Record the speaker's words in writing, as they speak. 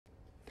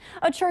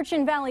A church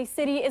in Valley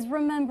City is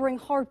remembering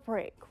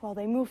heartbreak while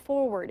they move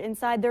forward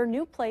inside their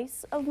new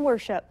place of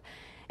worship.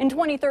 In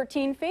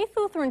 2013, Faith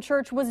Lutheran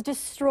Church was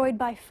destroyed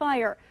by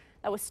fire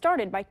that was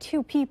started by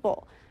two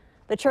people.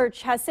 The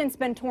church has since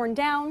been torn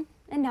down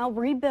and now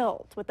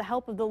rebuilt with the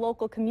help of the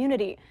local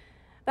community.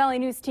 Valley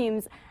News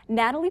Team's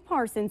Natalie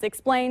Parsons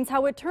explains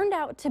how it turned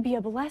out to be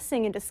a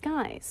blessing in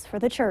disguise for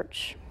the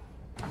church.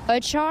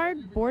 A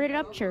charred,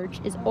 boarded-up church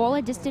is all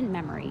a distant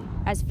memory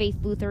as Faith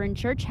Lutheran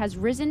Church has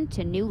risen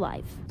to new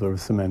life. There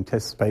was some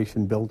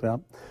anticipation built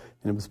up,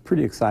 and it was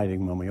pretty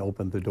exciting when we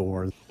opened the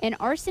doors. An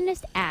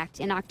arsonist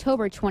act in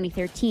October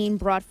 2013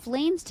 brought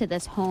flames to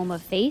this home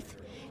of faith,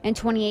 and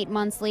 28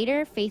 months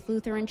later, Faith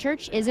Lutheran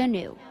Church is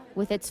anew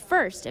with its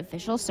first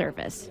official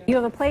service. You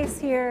have a place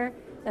here,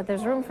 that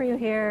there's room for you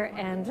here,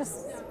 and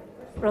just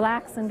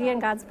relax and be in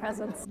God's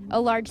presence. A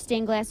large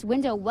stained glass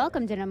window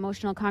welcomed an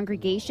emotional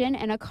congregation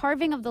and a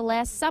carving of the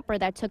Last Supper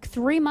that took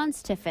 3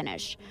 months to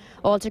finish,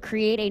 all to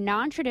create a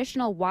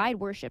non-traditional wide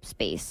worship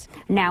space.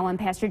 Now when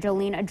Pastor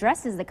Jolene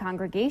addresses the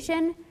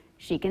congregation,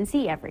 she can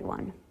see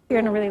everyone. You're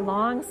in a really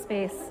long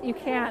space.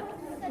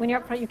 When you're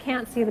up front, you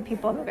can't see the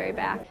people in the very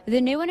back.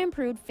 The new and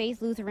improved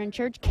Faith Lutheran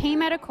Church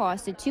came at a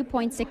cost of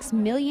 $2.6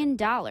 million,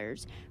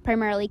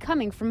 primarily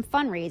coming from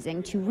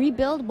fundraising to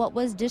rebuild what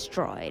was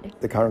destroyed.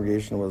 The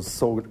congregation was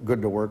so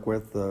good to work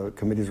with. The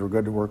committees were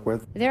good to work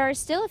with. There are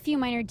still a few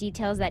minor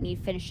details that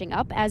need finishing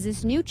up as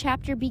this new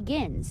chapter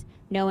begins,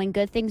 knowing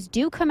good things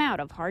do come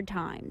out of hard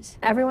times.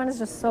 Everyone is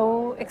just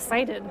so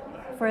excited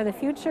for the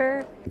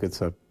future.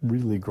 It's a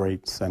really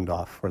great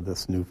send-off for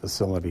this new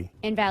facility.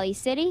 In Valley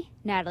City,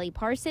 Natalie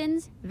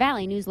Parsons,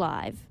 Valley News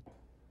Live.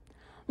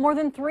 More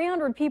than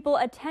 300 people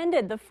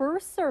attended the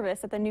first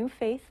service at the new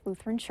Faith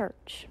Lutheran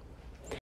Church.